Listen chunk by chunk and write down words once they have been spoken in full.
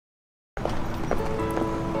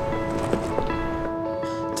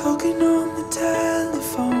Talking on the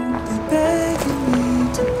telephone, they're begging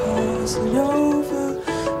me to pass it over,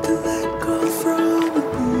 to let go from the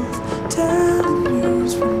booth, telling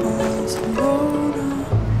news from Barcelona.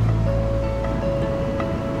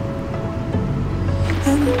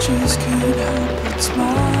 And I just can't help but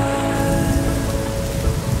smile,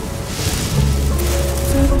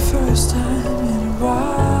 for the first time in a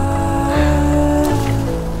while.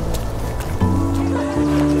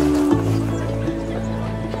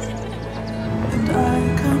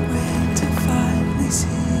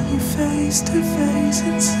 Face to face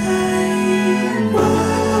and say, welcome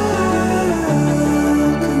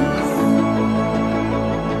home.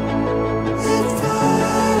 It felt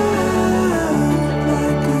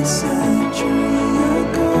like a century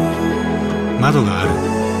ago. 窓がある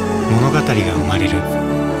物語が生まれる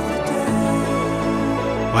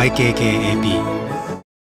Ykk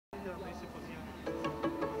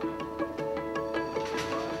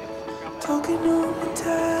Ap。Talking on the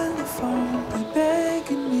telephone, they're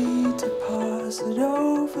begging me to pass it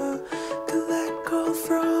over, to let go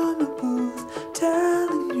from a booth,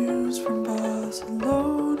 telling news from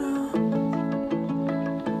Barcelona.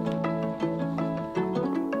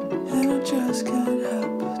 And I just can't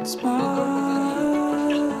help but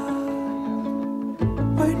smile,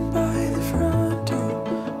 waiting by the front door,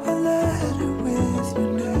 a letter with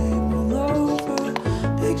your name all over,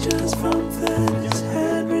 pictures from Venice,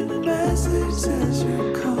 handwritten message says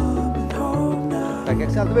you're coming home now. Tak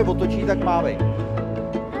jak se na tebe otočí, tak mávej.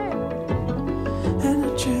 And I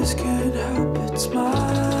just can't help but smile,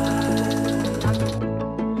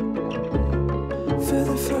 for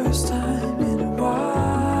the first time in a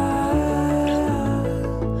while.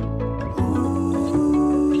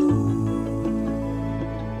 Ooh.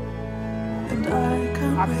 And I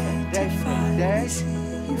can't wait to finally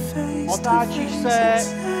see you face to face and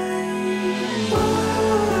say,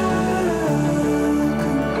 welcome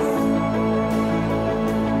home.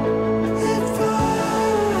 It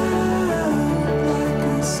felt like a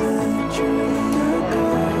century ago,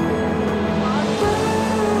 waiting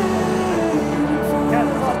for the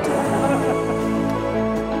day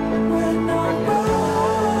when I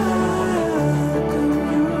welcome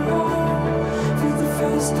you home for the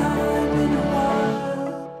first time in a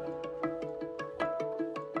while.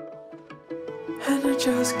 And I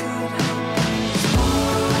just can't help but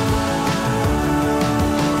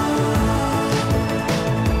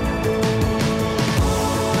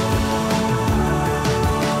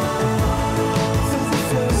for the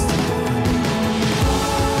first time in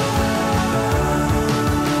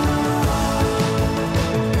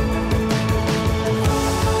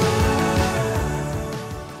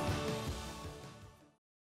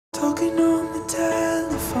talking on the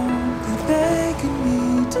telephone, they're begging me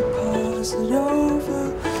to pass it over,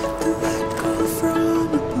 to let go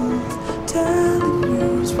from a booth, telling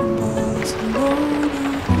news from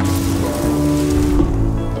Barcelona.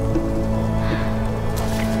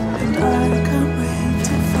 And I can't wait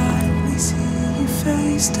to finally see you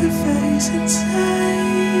face to face and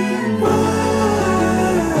say,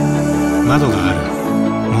 welcome 窓がある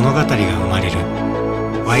物語が生まれる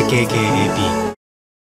Ykk Ap。